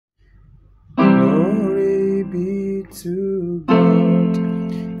to God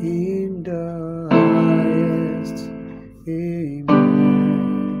in the highest. Amen.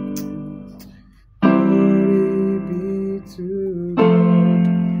 Glory be to God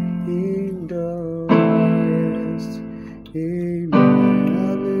in the highest. Amen.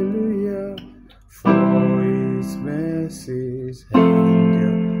 Hallelujah. For His mercies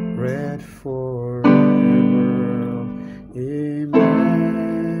endureth forever. Amen.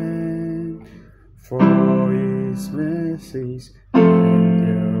 For His mercies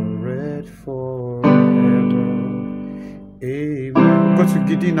endureth forever. Amen. Go to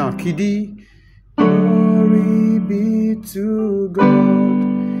Giddy now. Kiddy. Glory be to God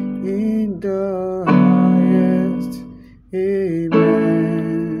in the highest. Amen.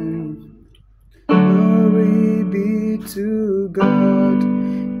 Glory be to God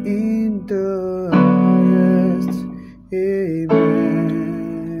in the highest. Amen.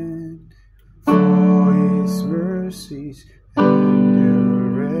 For His mercies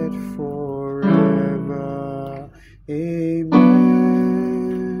endureth forever. Amen.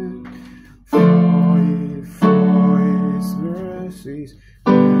 For His mercies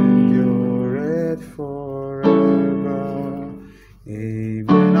endureth forever.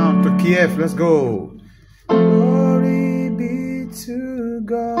 Amen. Now to Kiev, let's go. Glory be to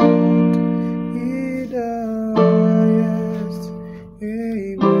God in the highest.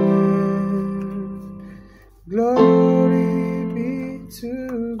 Amen. Glory be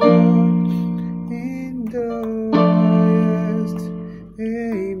to God in the highest.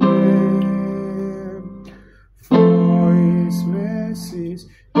 Amen. For His mercies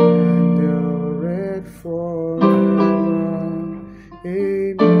endureth forever.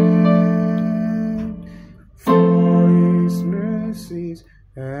 Amen. For His mercies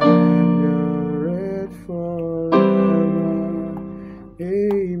endureth forever.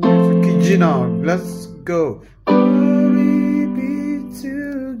 Amen. So Kiji now, let's go. Glory be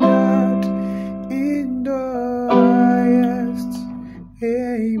to God in the highest.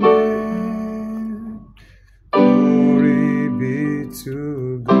 Amen. Glory be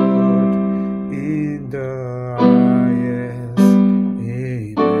to God in the highest.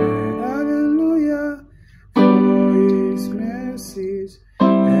 Amen. Hallelujah. For His mercies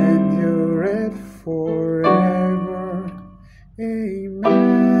endureth forever. Amen.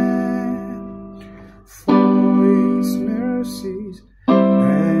 For His mercies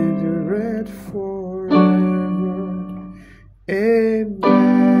endureth forever. Amen.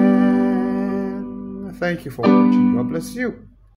 Thank you for watching. God bless you.